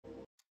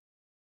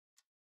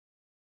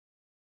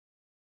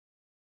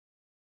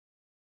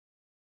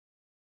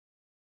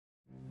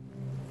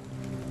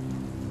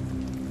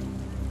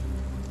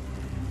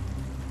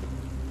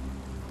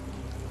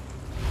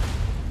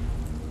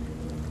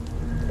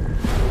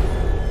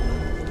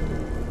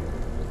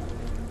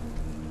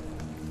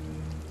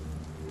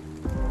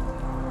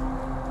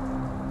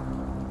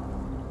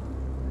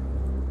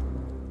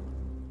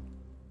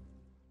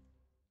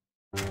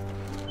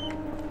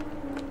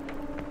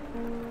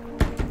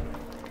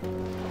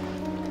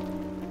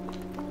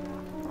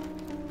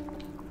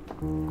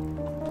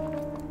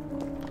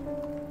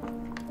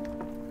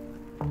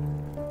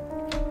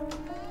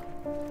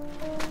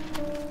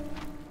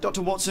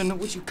Dr. Watson,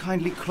 would you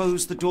kindly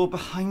close the door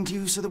behind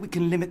you so that we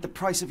can limit the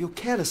price of your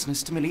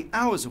carelessness to merely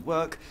hours of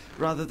work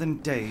rather than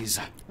days?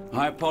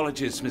 My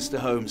apologies, Mr.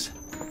 Holmes.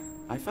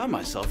 I found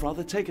myself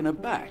rather taken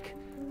aback.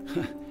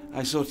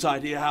 I saw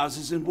tidier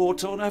houses in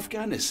war-torn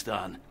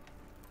Afghanistan.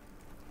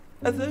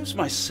 Are those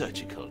my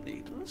surgical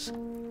needles?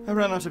 I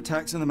ran out of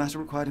tacks and the matter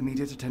required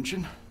immediate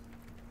attention.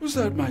 Was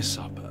that my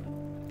supper?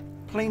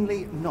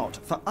 Plainly not,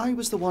 for I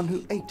was the one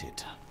who ate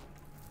it.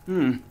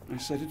 I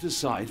set it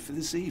aside for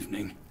this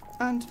evening.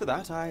 And for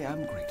that I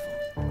am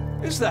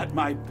grateful. Is that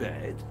my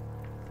bed?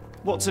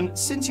 Watson,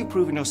 since you've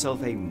proven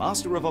yourself a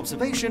master of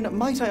observation,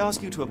 might I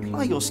ask you to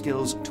apply your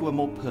skills to a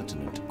more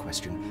pertinent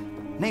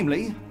question?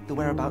 Namely, the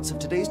whereabouts of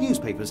today's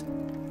newspapers.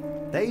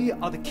 They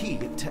are the key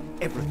to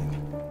everything.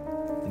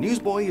 The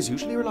newsboy is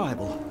usually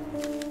reliable.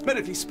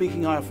 Medically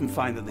speaking, I often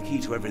find that the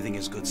key to everything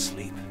is good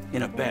sleep.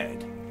 In a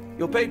bed.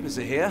 Your papers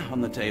are here,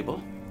 on the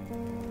table.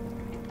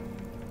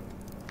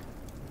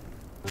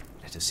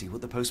 Let us see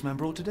what the postman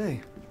brought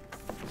today.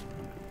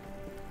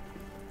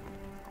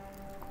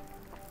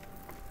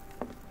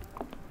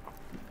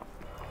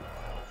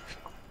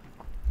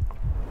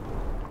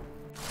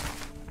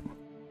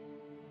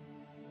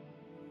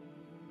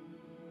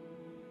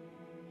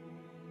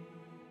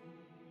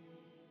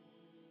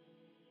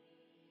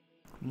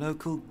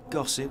 Local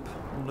gossip,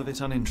 all of it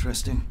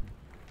uninteresting.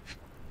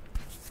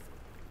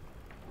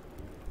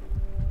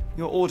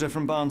 Your order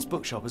from Barnes'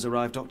 bookshop has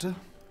arrived, Doctor.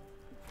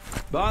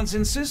 Barnes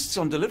insists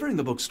on delivering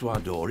the books to our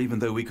door, even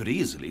though we could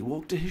easily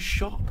walk to his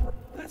shop.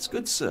 That's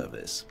good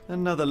service.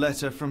 Another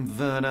letter from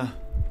Werner.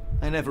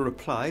 I never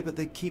reply, but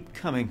they keep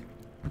coming.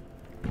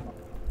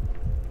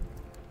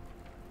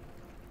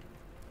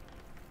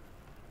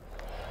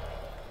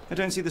 I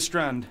don't see the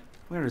Strand.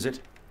 Where is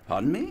it?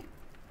 Pardon me?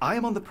 I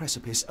am on the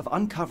precipice of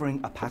uncovering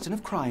a pattern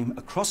of crime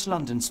across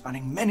London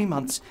spanning many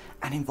months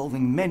and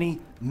involving many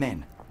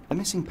men. The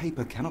missing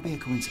paper cannot be a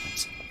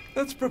coincidence.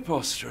 That's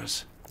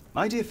preposterous.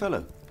 My dear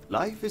fellow,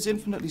 life is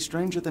infinitely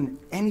stranger than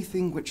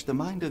anything which the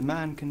mind of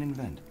man can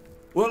invent.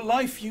 Well,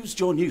 life used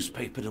your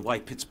newspaper to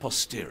wipe its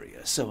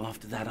posterior, so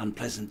after that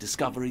unpleasant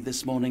discovery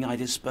this morning, I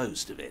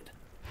disposed of it.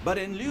 But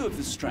in lieu of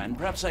the Strand,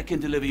 perhaps I can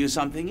deliver you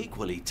something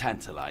equally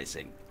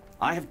tantalizing.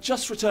 I have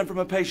just returned from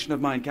a patient of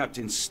mine,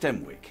 Captain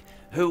Stemwick,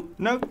 who...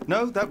 No,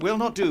 that will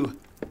not do.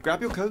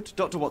 Grab your coat,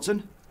 Dr.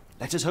 Watson.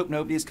 Let us hope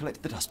nobody has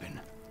collected the dustbin.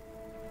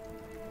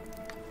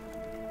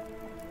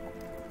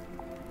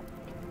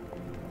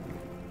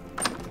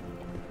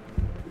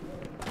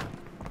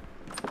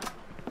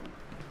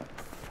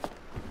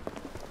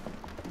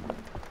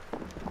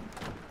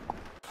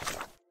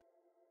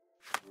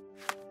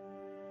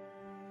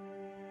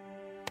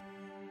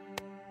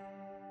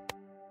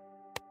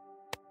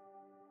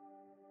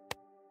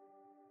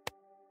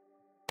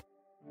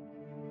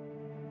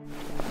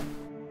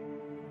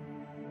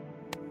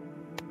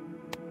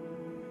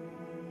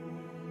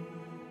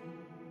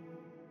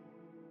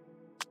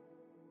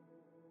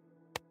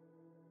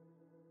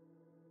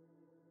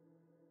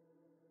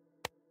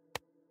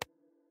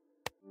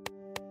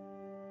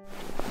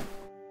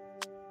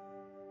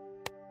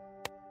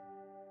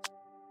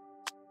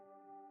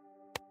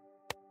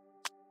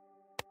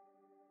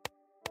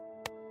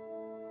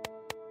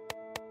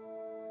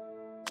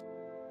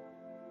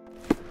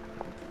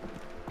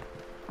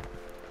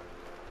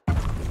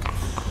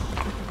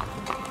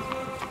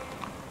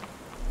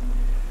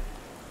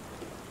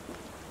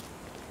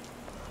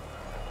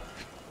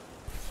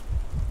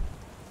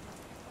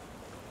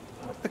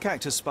 A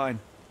cactus spine.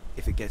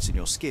 If it gets in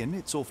your skin,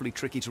 it's awfully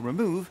tricky to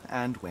remove,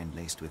 and when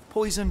laced with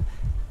poison,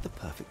 the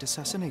perfect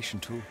assassination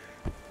tool.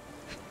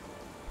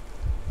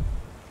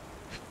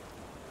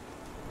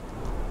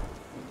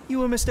 You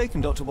were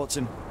mistaken, Dr.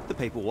 Watson. The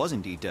paper was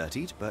indeed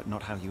dirtied, but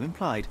not how you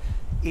implied.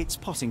 It's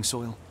potting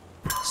soil.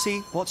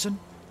 See, Watson?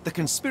 The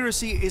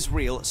conspiracy is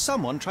real.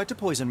 Someone tried to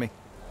poison me.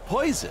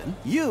 Poison?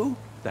 You?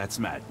 That's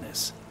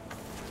madness.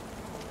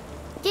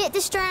 Get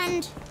the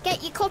Strand!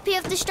 Get your copy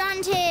of the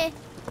Strand here!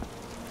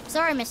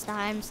 Sorry, Mr.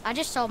 Holmes. I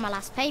just sold my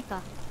last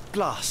paper.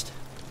 Blast.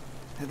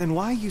 Then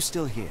why are you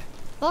still here?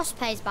 Boss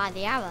pays by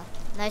the hour.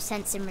 No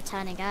sense in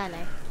returning early.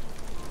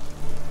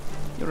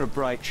 You're a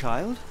bright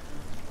child.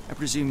 I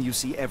presume you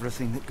see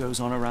everything that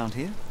goes on around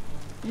here?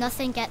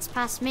 Nothing gets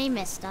past me,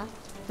 mister.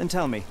 Then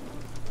tell me,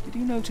 did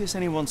you notice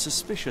anyone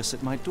suspicious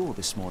at my door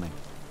this morning?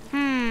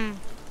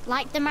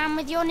 Like the man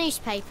with your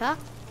newspaper?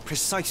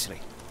 Precisely.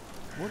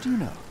 What do you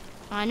know?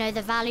 I know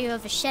the value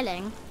of a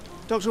shilling.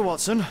 Dr.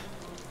 Watson.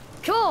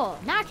 Cool,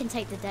 now I can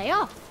take the day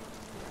off.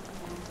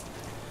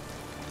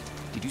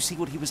 Did you see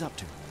what he was up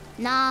to?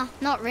 Nah,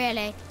 not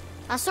really.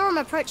 I saw him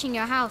approaching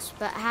your house,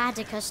 but I had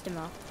a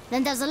customer.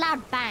 Then there's a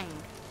loud bang.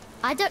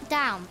 I ducked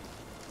down.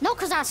 Not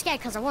because I was scared,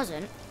 because I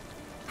wasn't.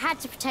 I had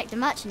to protect the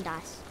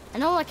merchandise.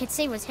 And all I could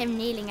see was him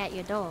kneeling at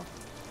your door.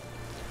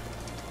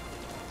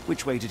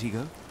 Which way did he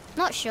go?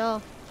 Not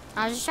sure.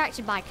 I was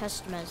distracted by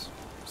customers.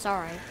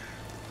 Sorry.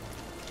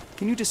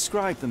 Can you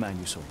describe the man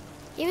you saw?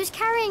 He was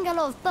carrying a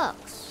lot of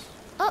books.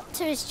 Up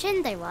to his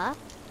chin they were.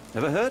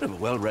 Never heard of a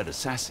well-read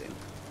assassin.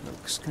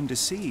 Looks can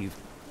deceive.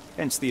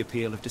 Hence the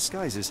appeal of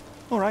disguises.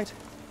 All right.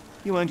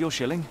 You earned your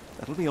shilling.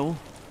 That'll be all.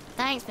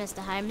 Thanks, Mr.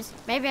 Holmes.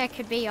 Maybe I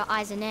could be your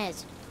eyes and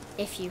ears,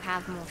 if you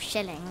have more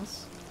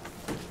shillings.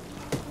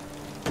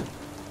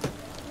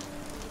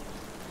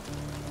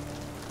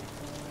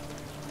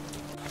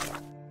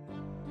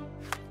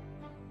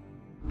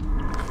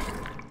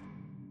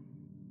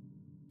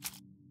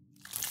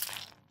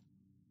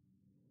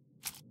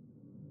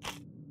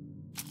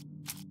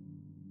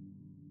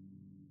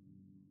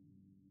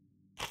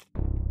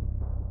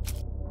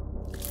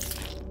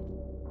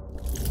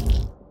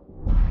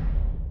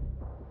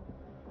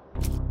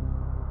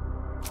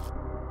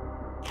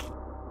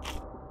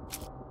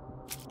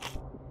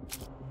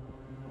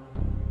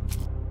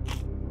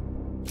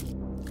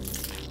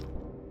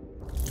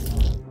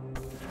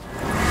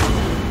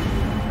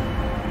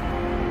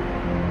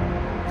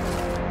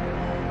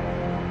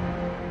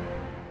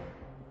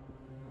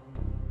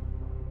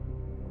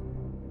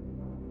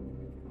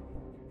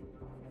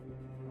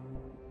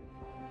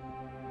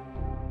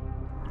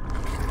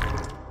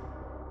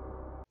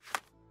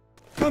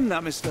 Come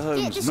now, Mr.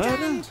 Holmes. Get the Murder?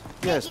 Strand.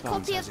 Yes, Get your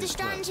Barnes copy has of the his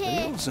Strand quirks, but he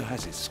here. also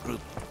has his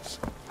scruples.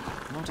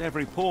 Not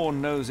every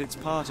pawn knows it's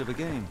part of a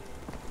game.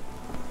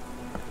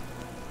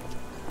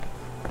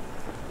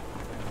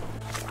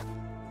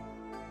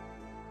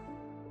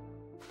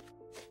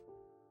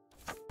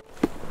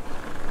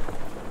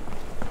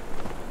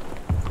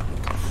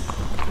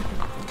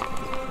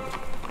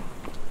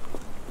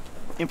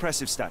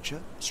 Impressive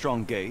stature,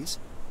 strong gaze.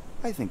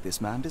 I think this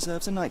man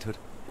deserves a knighthood.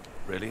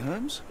 Really,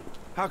 Holmes?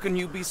 How can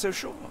you be so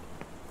sure?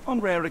 On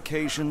rare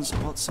occasions,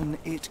 Watson,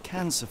 it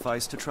can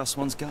suffice to trust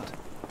one's gut.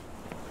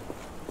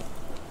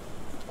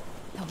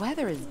 The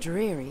weather is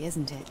dreary,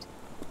 isn't it?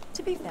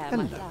 To be fair, my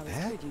Hello flowers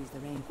there. could use the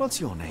rain.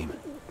 What's your name?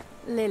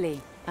 Lily.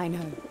 I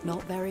know,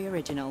 not very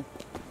original.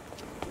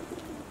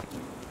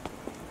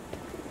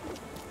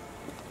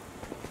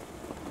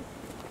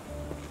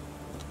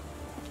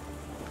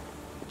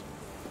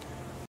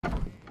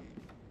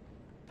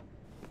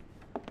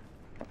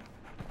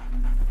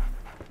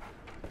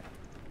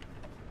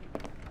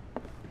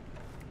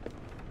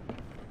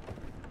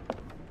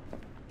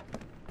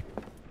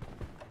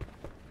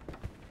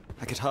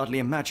 I could hardly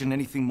imagine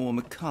anything more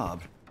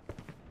macabre.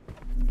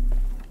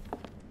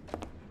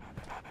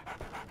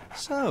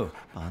 So,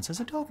 Barnes has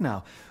a dog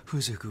now.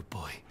 Who's a good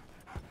boy?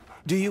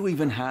 Do you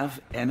even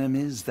have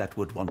enemies that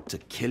would want to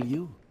kill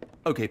you?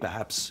 Okay,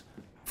 perhaps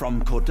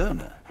from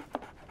Cordona.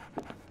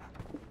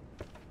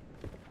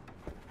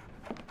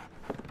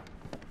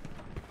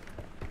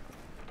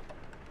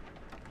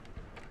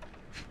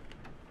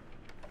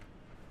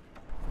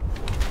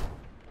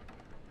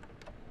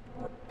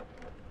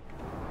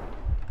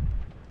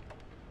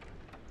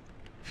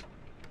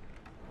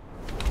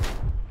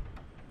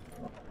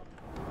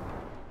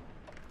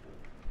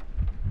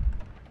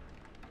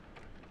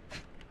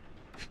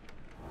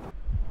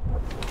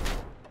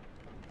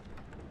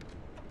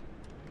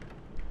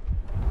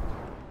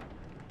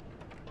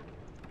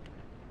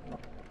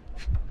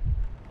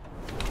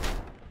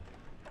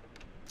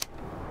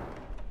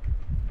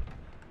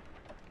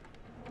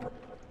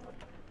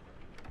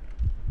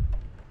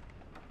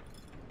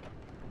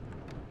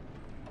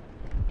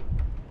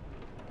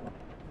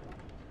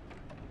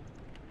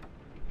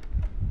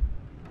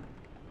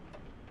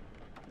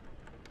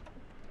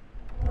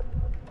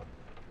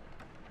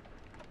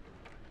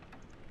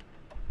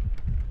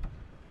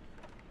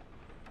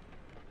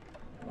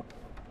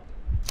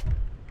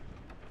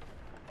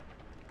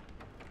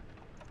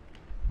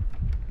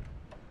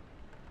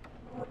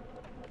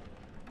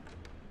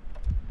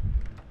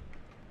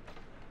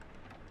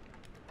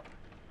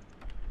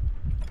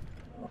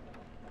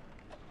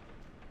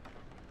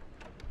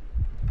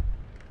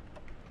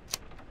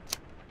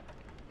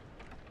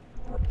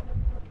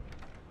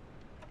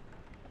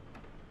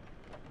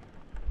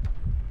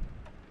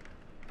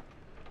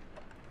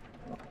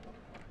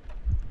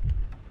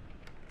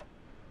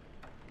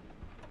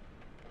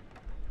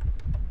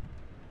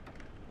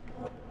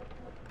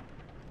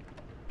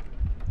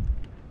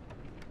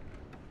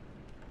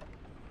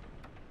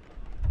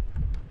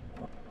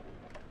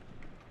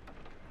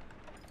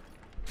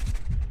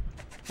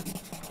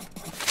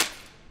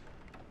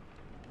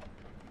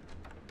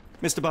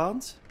 Mr.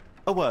 Barnes,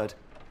 a word.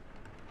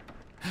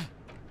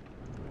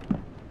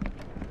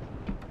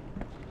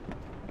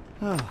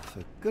 Oh,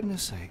 for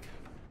goodness sake.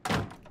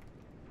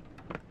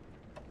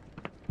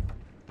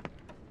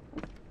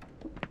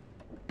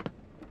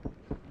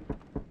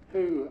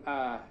 Who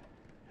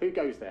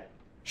goes there?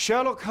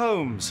 Sherlock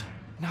Holmes.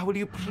 Now will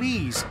you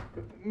please...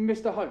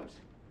 Mr. Holmes.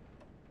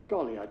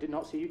 Golly, I did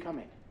not see you come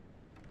in.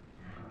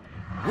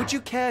 Would you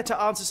care to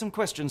answer some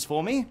questions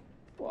for me?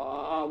 Well,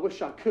 I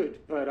wish I could,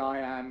 but I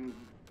am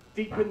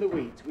deep in the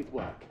weeds with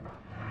work.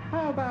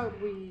 How about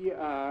we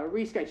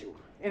reschedule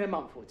in a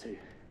month or two?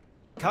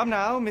 Come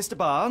now, Mr.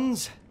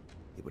 Barnes.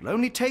 It will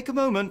only take a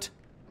moment.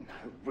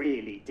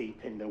 Really deep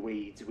in the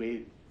weeds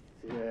with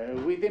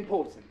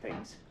important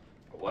things.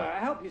 Well,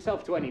 help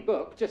yourself to any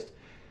book. Just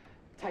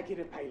take it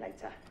and pay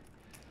later.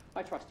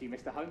 I trust you,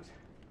 Mr. Holmes.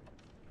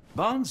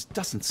 Barnes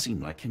doesn't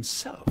seem like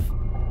himself.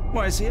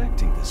 Why is he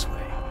acting this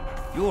way?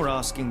 You're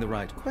asking the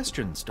right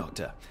questions,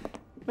 Doctor.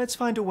 Let's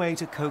find a way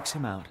to coax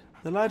him out.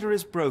 The ladder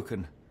is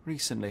broken,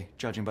 recently,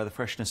 judging by the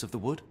freshness of the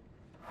wood.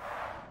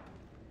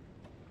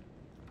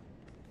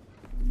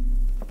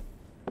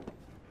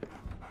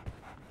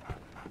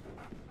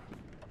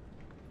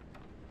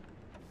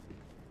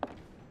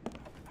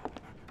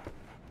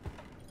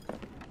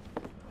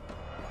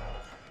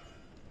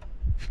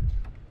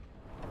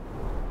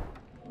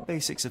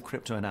 Basics of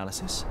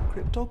cryptoanalysis,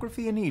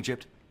 cryptography in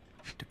Egypt.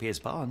 It appears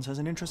Barnes has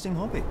an interesting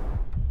hobby.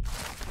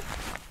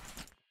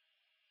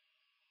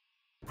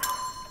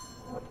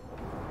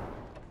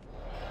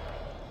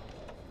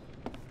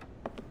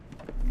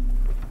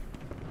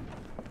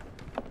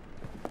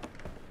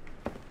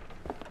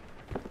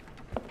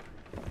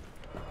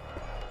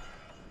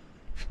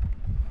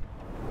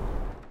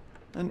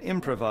 An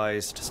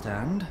improvised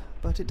stand,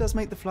 but it does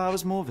make the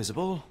flowers more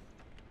visible.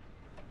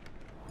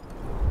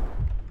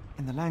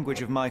 In the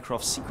language of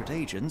Mycroft's secret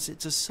agents,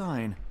 it's a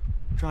sign.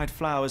 Dried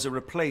flowers are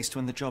replaced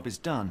when the job is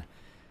done.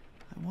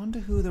 I wonder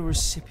who the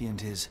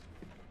recipient is.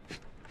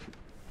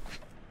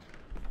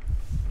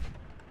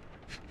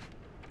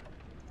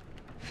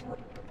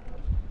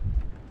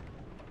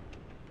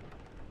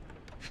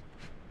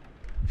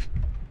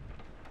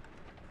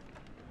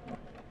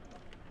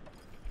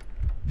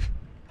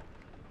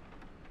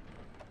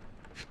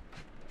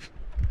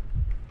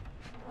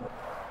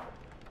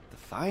 The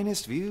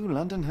finest view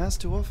London has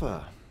to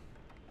offer.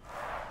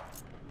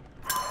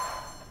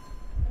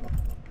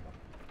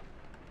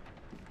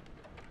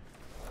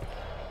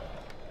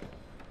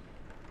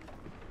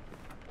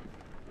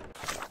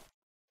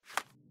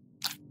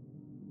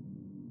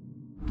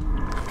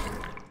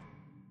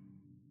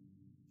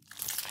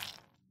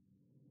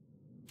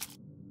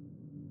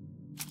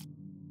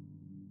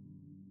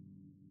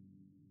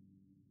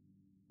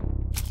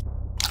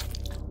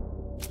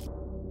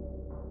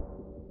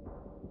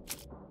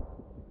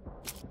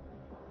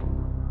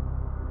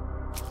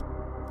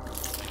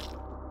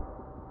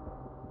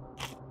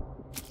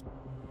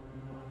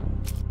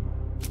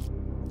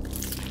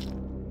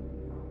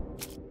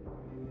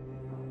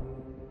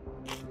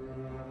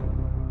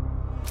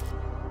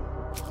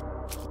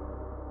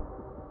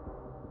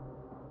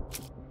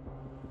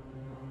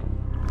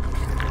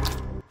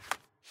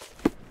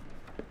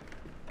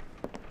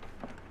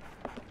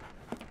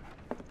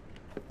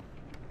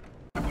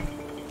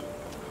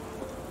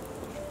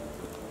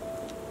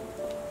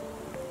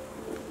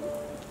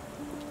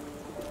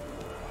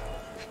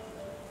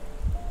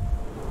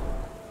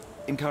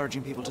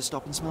 Encouraging people to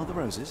stop and smell the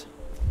roses?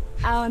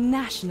 Our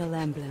national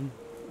emblem.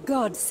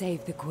 God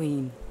save the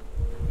Queen.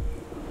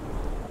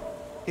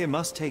 It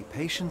must take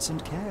patience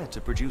and care to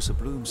produce a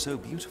bloom so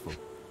beautiful.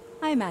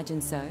 I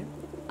imagine so.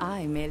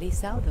 I merely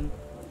sell them.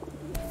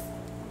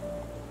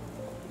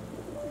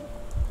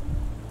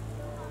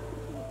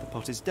 The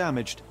pot is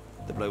damaged.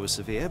 The blow was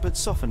severe, but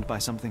softened by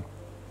something.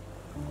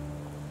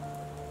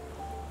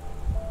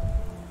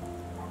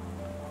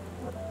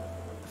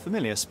 A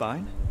familiar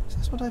spine. Is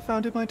this what I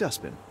found in my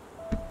dustbin?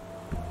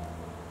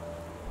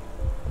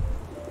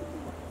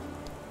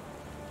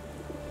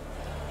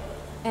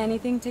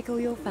 Anything tickle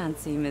your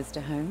fancy,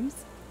 Mr.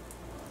 Holmes?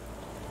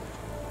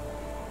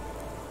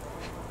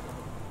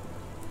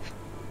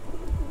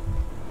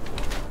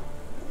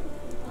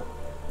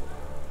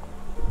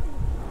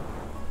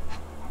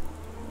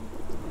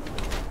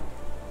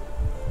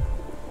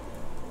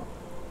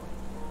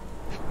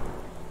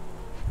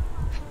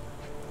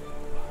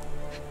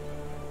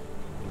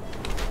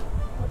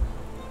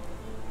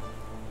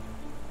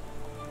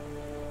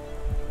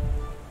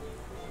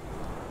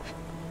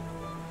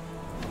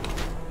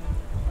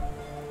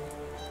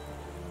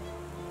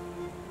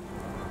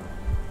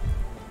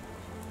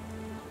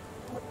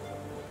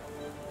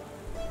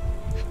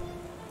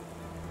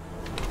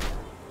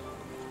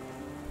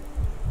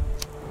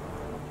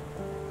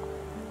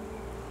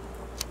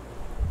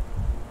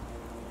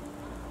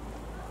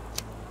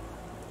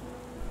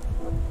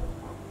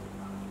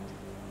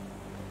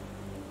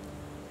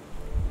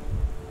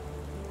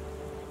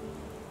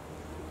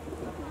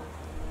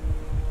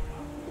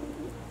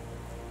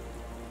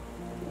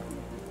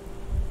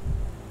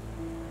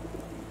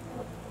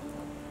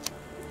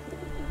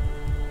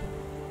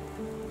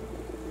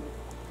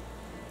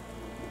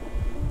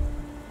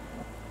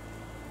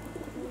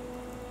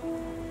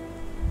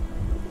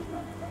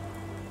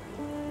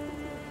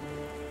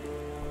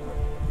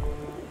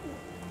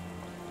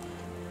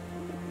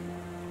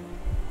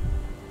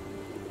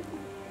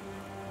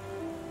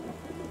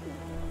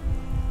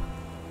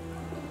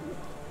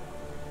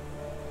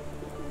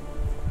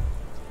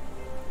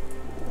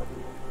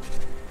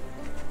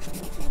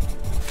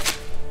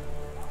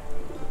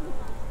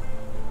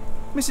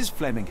 Mrs.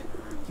 Fleming,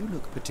 you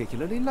look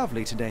particularly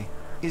lovely today.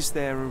 Is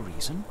there a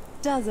reason?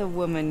 Does a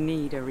woman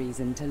need a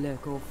reason to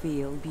look or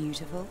feel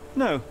beautiful?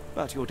 No,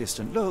 but your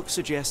distant look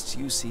suggests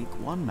you seek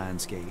one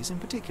man's gaze in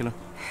particular.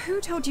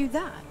 Who told you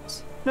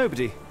that?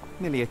 Nobody.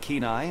 Merely a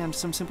keen eye and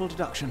some simple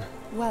deduction.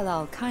 Well,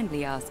 I'll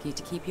kindly ask you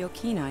to keep your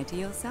keen eye to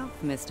yourself,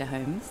 Mr.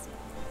 Holmes.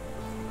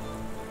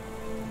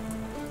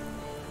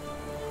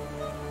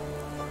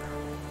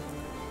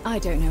 I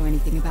don't know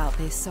anything about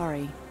this,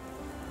 sorry.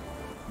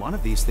 One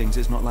of these things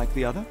is not like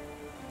the other.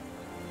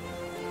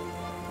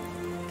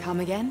 Come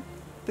again?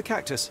 The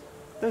cactus.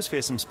 Those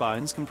fearsome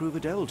spines can prove a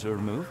devil to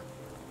remove,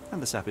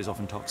 and the sap is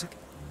often toxic.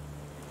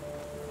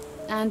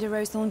 And a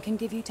rose thorn can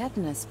give you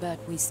tetanus, but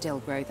we still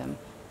grow them.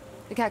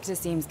 The cactus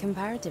seems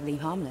comparatively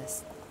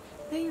harmless,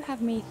 though you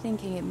have me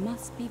thinking it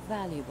must be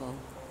valuable.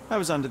 I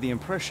was under the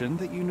impression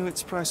that you knew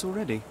its price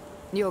already.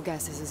 Your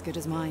guess is as good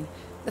as mine.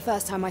 The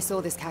first time I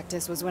saw this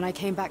cactus was when I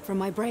came back from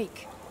my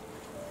break.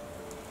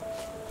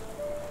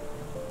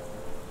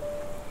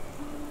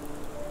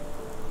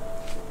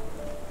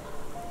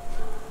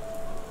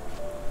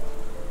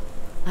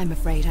 I'm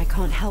afraid I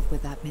can't help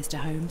with that, Mr.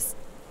 Holmes.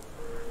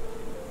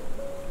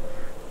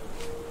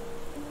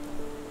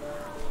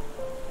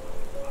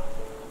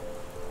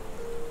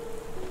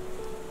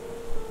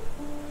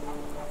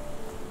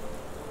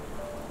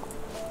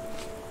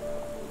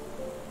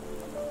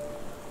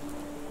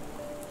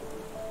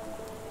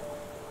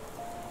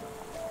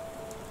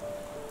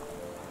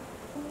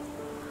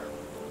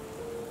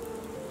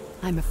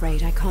 I'm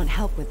afraid I can't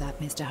help with that,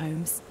 Mr.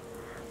 Holmes.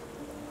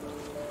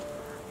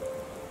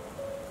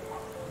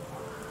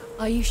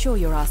 Are you sure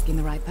you're asking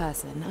the right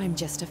person? I'm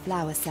just a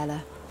flower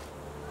seller.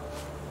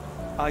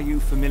 Are you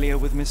familiar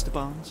with Mr.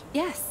 Barnes?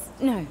 Yes.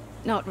 No,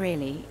 not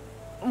really.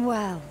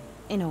 Well,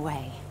 in a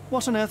way.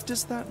 What on earth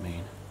does that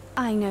mean?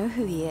 I know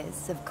who he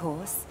is, of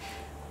course.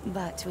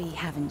 But we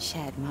haven't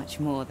shared much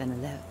more than a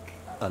look.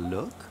 A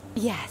look?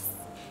 Yes.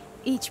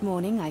 Each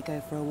morning I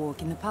go for a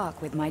walk in the park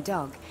with my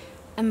dog.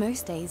 And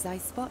most days I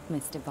spot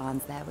Mr.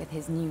 Barnes there with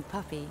his new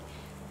puppy.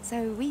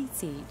 So we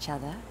see each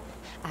other.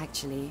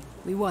 Actually,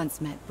 we once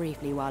met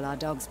briefly while our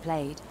dogs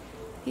played.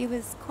 He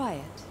was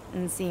quiet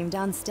and seemed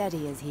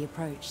unsteady as he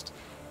approached.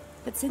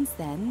 But since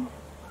then,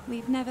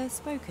 we've never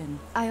spoken.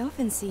 I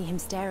often see him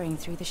staring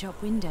through the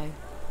shop window.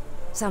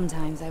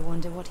 Sometimes I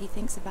wonder what he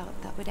thinks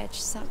about that would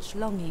etch such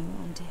longing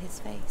onto his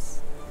face.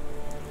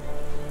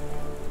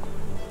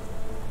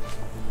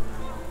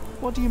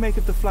 What do you make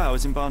of the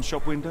flowers in Barnes'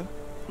 shop window?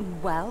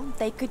 Well,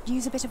 they could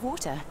use a bit of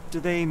water. Do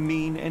they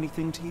mean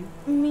anything to you?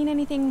 Mean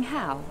anything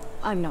how?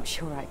 I'm not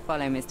sure I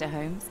follow, Mr.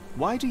 Holmes.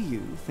 Why do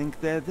you think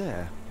they're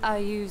there? Are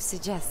you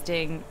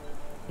suggesting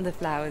the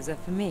flowers are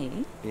for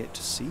me? It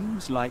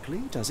seems likely,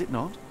 does it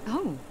not?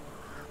 Oh,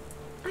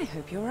 I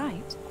hope you're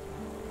right.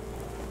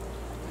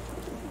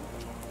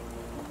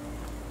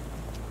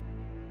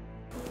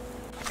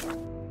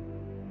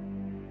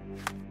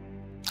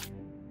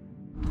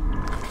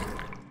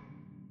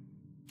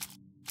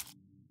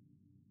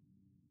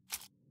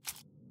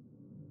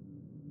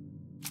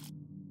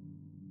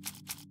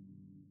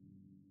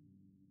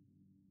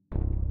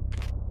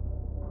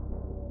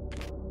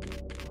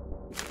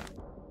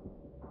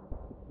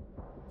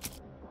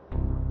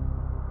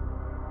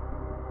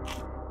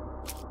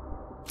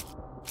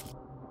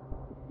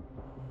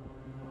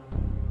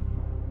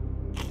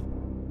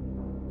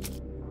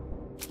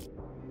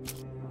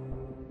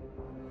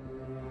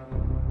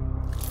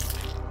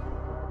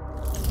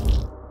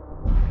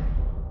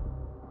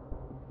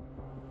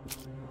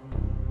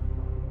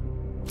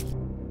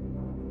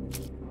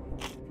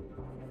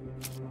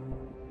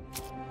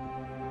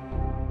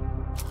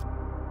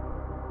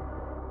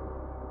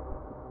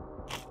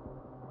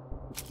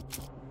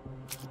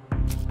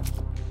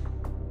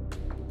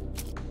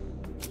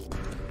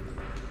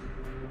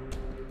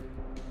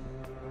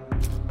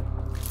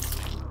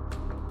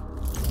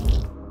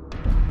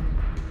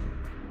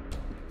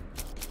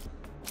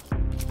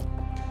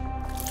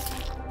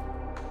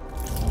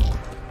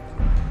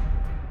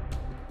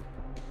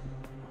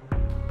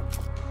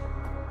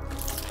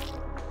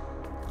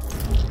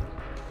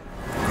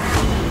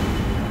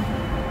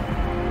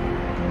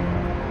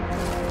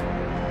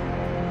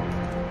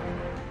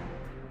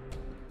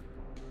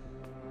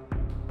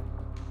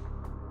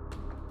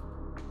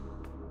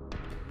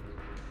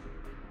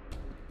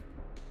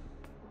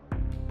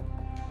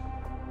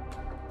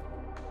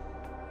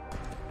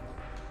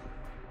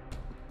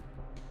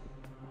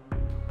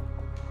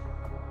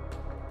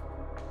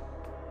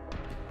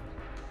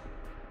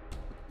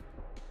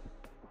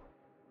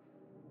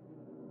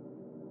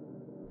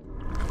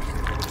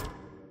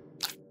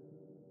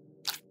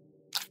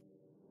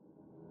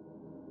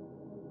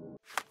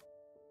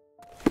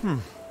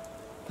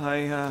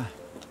 I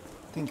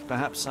think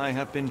perhaps I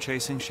have been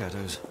chasing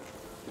shadows.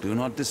 Do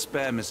not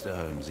despair, Mr.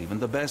 Holmes. Even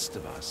the best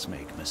of us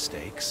make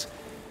mistakes.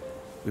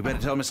 We better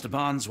tell Mr.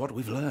 Barnes what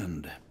we've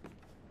learned.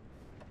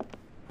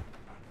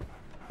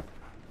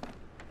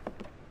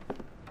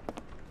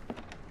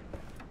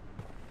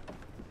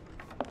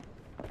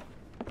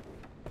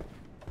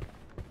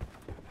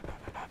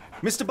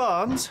 Mr.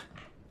 Barnes,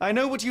 I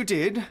know what you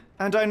did,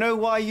 and I know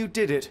why you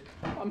did it.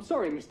 I'm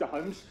sorry, Mr.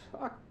 Holmes.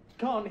 I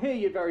can't hear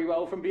you very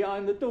well from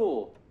behind the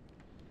door.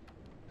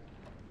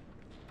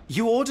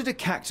 You ordered a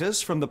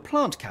cactus from the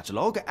plant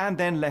catalogue and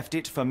then left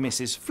it for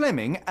Mrs.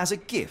 Fleming as a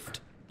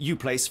gift. You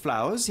place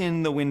flowers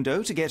in the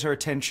window to get her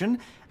attention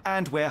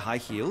and wear high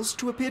heels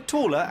to appear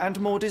taller and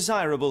more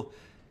desirable.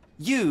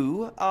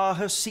 You are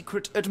her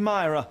secret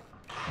admirer.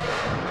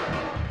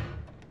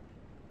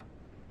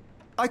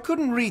 I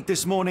couldn't read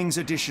this morning's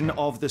edition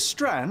of The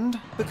Strand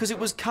because it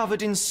was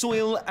covered in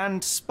soil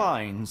and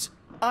spines.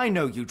 I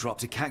know you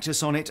dropped a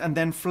cactus on it and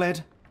then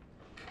fled.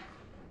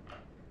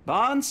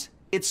 Barnes,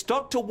 it's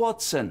Dr.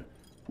 Watson.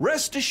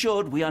 Rest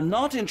assured we are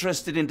not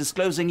interested in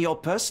disclosing your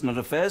personal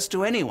affairs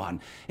to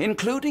anyone,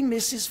 including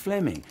Mrs.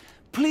 Fleming.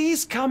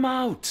 Please come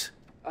out.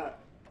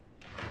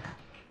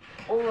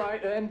 All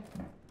right, then.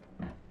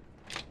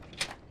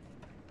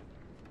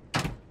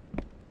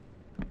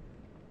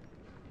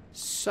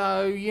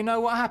 So, you know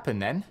what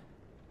happened then?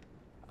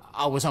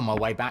 I was on my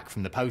way back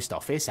from the post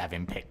office,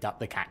 having picked up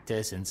the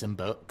cactus and some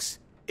books.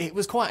 It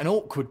was quite an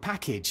awkward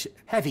package,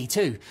 heavy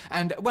too,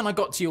 and when I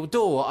got to your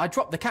door, I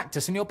dropped the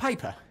cactus in your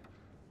paper.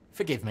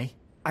 Forgive me.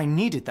 I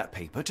needed that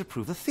paper to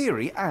prove a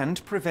theory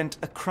and prevent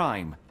a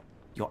crime.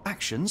 Your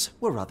actions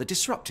were rather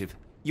disruptive.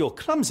 Your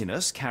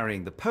clumsiness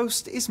carrying the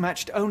post is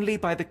matched only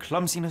by the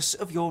clumsiness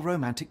of your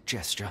romantic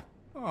gesture.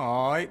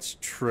 Oh, it's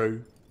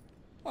true.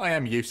 I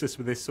am useless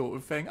with this sort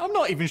of thing. I'm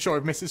not even sure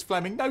if Mrs.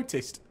 Fleming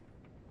noticed.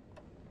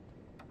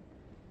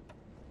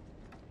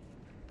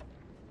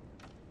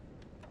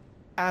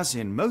 As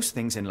in most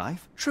things in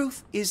life,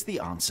 truth is the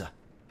answer.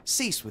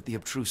 Cease with the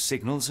abstruse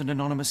signals and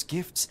anonymous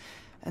gifts,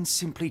 and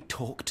simply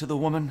talk to the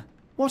woman.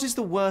 What is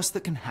the worst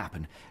that can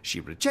happen? She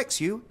rejects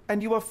you,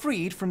 and you are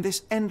freed from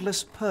this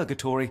endless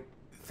purgatory.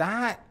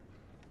 That...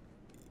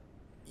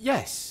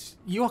 Yes,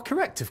 you are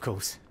correct, of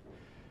course.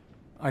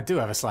 I do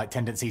have a slight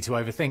tendency to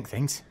overthink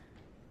things.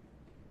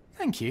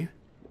 Thank you.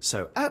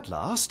 So, at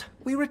last,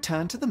 we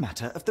return to the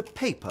matter of the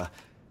paper.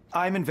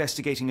 I'm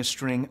investigating a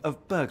string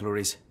of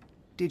burglaries.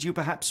 Did you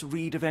perhaps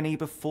read of any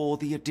before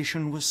the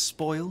edition was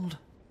spoiled?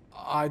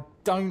 I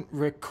don't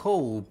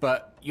recall,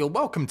 but you're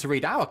welcome to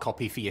read our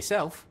copy for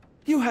yourself.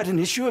 You had an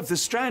issue of The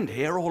Strand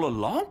here all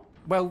along?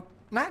 Well,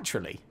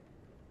 naturally.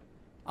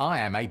 I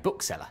am a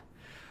bookseller.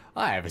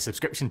 I have a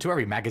subscription to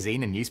every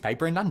magazine and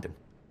newspaper in London.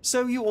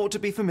 So you ought to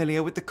be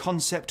familiar with the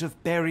concept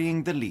of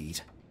burying the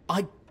lead.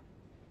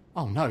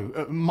 Oh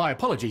no, my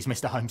apologies,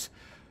 Mr. Holmes.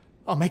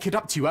 I'll make it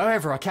up to you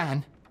however I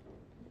can.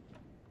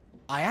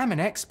 I am an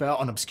expert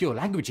on obscure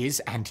languages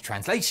and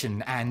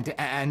translation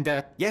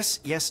and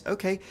Yes,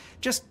 okay.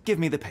 Just give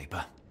me the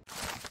paper.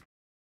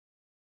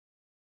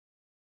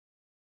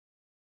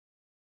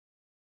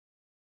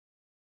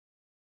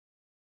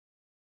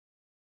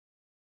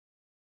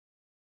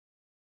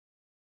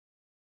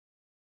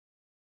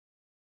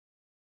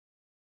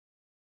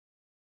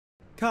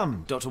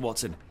 Come, Dr.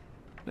 Watson.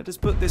 Let us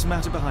put this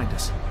matter behind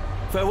us.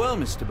 Farewell,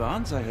 Mr.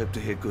 Barnes. I hope to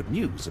hear good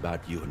news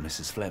about you and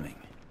Mrs. Fleming.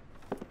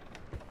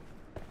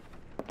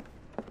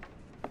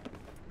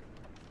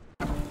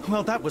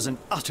 Well, that was an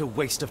utter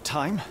waste of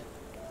time.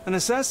 An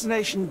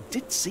assassination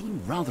did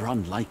seem rather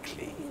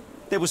unlikely.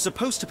 There was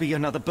supposed to be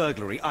another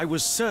burglary. I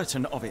was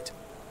certain of it.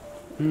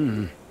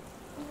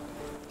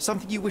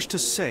 Something you wish to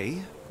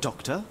say,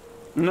 Doctor?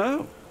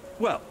 No.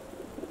 Well,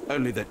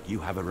 only that you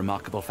have a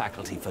remarkable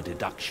faculty for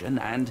deduction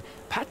and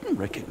pattern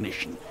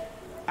recognition.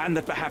 And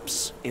that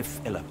perhaps, if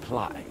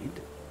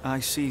ill-applied... I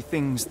see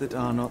things that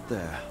are not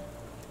there.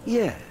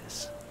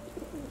 Yes.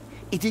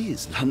 It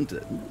is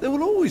London. There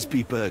will always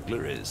be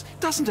burglaries.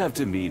 Doesn't have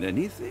to mean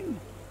anything.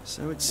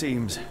 So it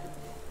seems.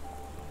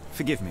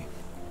 Forgive me.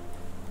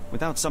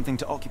 Without something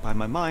to occupy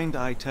my mind,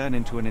 I turn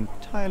into an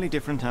entirely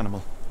different animal.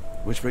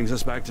 Which brings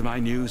us back to my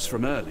news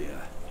from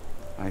earlier.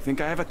 I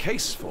think I have a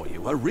case for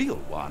you, a real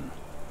one.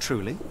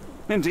 Truly?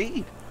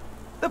 Indeed.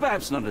 Though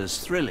perhaps not as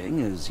thrilling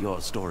as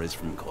your stories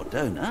from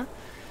Cordona.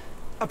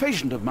 A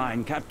patient of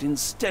mine, Captain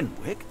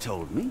Stenwick,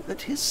 told me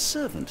that his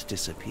servant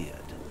disappeared.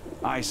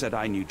 I said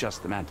I knew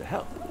just the man to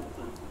help.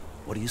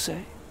 What do you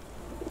say?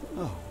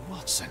 Oh,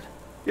 Watson.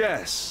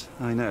 Yes,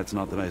 I know it's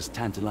not the most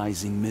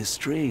tantalizing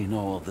mystery,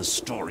 nor the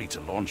story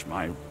to launch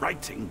my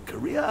writing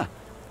career.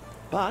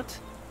 But...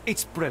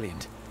 it's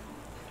brilliant.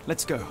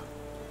 Let's go.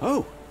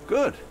 Oh,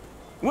 good.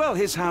 Well,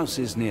 his house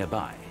is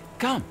nearby.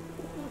 Come.